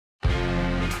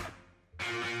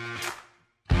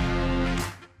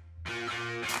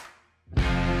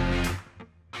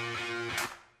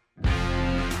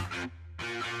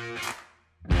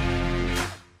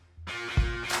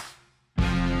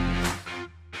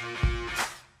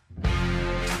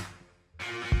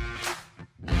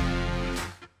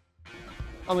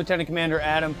I'm Lieutenant Commander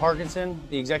Adam Parkinson,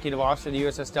 the Executive Officer of the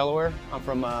USS Delaware. I'm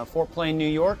from Fort Plain, New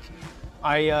York.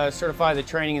 I certify the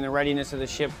training and the readiness of the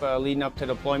ship leading up to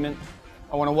deployment.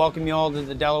 I want to welcome you all to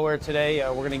the Delaware today.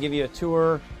 We're going to give you a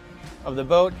tour of the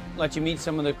boat, let you meet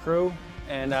some of the crew,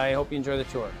 and I hope you enjoy the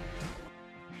tour.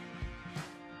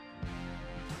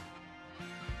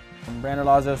 I'm Brandon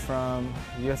Lazos from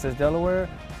USS Delaware.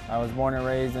 I was born and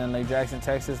raised in Lake Jackson,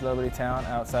 Texas, Liberty Town,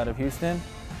 outside of Houston.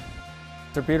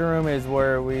 Torpedo room is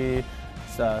where we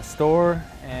store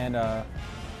and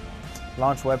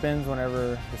launch weapons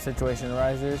whenever the situation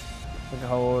arises. We can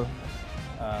hold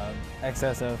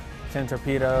excess of 10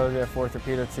 torpedoes. We have 4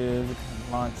 torpedo tubes. We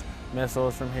can launch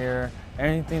missiles from here.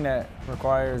 Anything that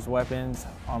requires weapons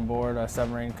on board a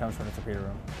submarine comes from the torpedo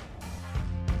room.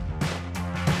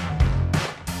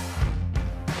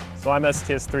 So I'm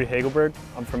STS-3 Hagelberg.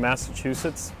 I'm from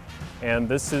Massachusetts, and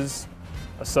this is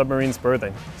a submarine's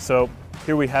berthing. So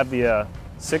here we have the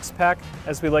six-pack,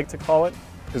 as we like to call it,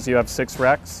 because you have 6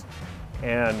 racks,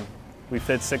 and we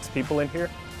fit 6 people in here.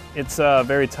 It's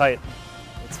very tight.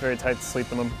 It's very tight to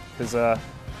sleep in them, because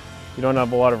you don't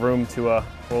have a lot of room to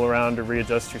roll around or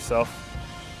readjust yourself.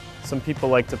 Some people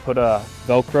like to put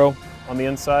Velcro on the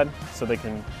inside, so they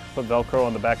can put Velcro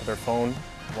on the back of their phone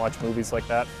and watch movies like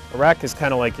that. A rack is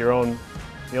kind of like the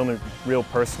only real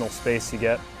personal space you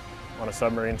get on a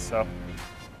submarine, so it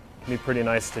can be pretty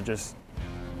nice to just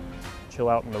chill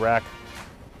out in the rack.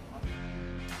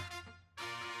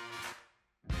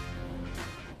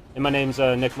 And my name's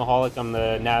Nick Mahalik. I'm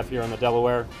the nav here on the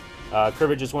Delaware.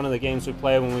 Cribbage is one of the games we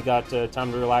play when we got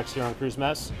time to relax here on cruise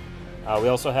mess. We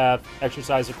also have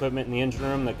exercise equipment in the engine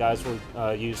room that guys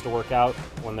will use to work out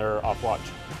when they're off watch.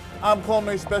 I'm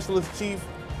Culinary Specialist Chief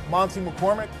Monty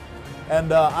McCormick,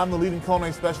 and I'm the leading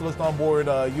culinary specialist on board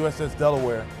USS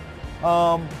Delaware.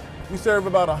 We serve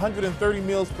about 130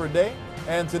 meals per day,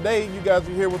 and today you guys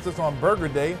are here with us on Burger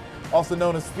Day, also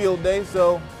known as Field Day.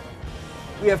 So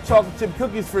we have chocolate chip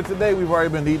cookies for today. We've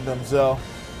already been eating them, so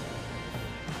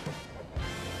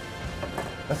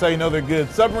that's how you know they're good.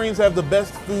 Submarines have the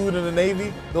best food in the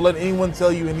Navy. Don't let anyone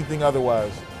tell you anything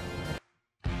otherwise.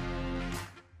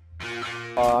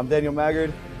 I'm Daniel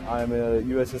Maggard. I'm a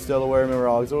USS Delaware member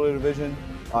of Auxiliary Division.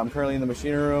 I'm currently in the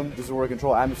machinery room. This is where we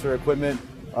control atmosphere equipment.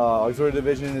 Auxiliary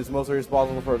Division is mostly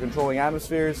responsible for controlling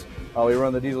atmospheres. We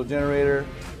run the diesel generator.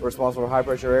 We're responsible for high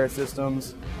pressure air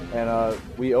systems, and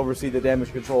we oversee the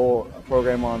damage control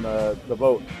program on the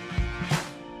boat.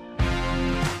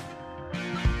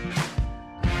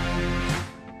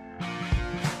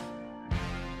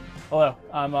 Hello,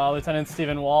 I'm Lieutenant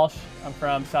Stephen Walsh. I'm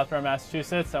from Southborough,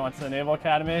 Massachusetts. I went to the Naval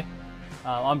Academy.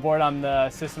 On board, I'm the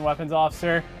Assistant Weapons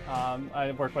Officer.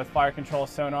 I work with fire control,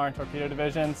 sonar, and torpedo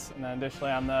divisions, and then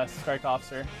additionally, I'm the Strike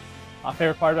Officer. My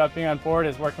favorite part about being on board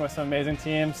is working with some amazing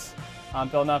teams,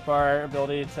 building up our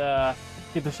ability to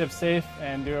keep the ship safe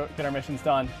and get our missions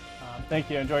done. Thank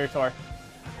you. Enjoy your tour.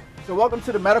 So welcome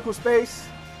to the medical space,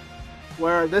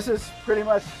 where this is pretty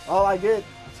much all I get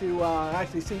to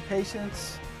actually see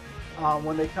patients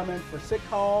when they come in for sick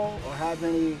call or have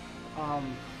any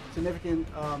significant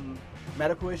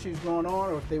medical issues going on,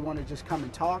 or if they want to just come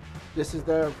and talk. This is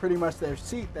pretty much their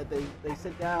seat that they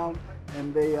sit down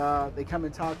and they come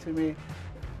and talk to me.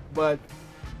 But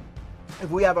if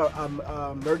we have an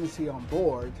emergency on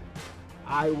board,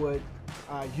 I would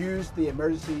use the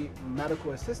emergency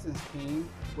medical assistance team,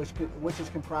 which is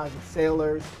comprised of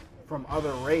sailors from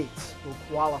other rates who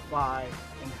qualify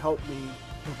and help me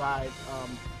provide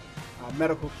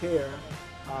medical care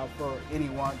for any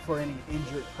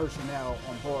injured personnel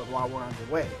on board while we're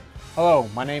underway. Hello,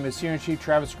 my name is Senior Chief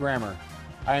Travis Grammer.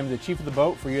 I am the Chief of the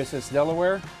boat for USS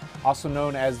Delaware, also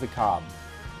known as the Cobb.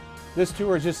 This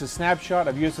tour is just a snapshot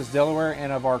of USS Delaware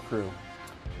and of our crew.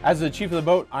 As the Chief of the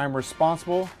boat, I am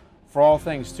responsible for all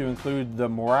things to include the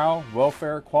morale,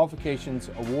 welfare, qualifications,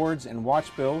 awards, and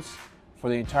watch bills for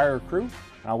the entire crew,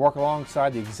 and I work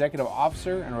alongside the Executive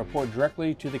Officer and report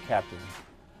directly to the Captain.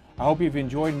 I hope you've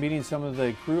enjoyed meeting some of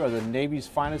the crew of the Navy's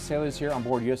finest sailors here on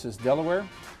board USS Delaware.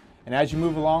 And as you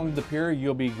move along the pier,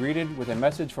 you'll be greeted with a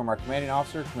message from our commanding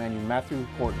officer, Commander Matthew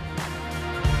Horton.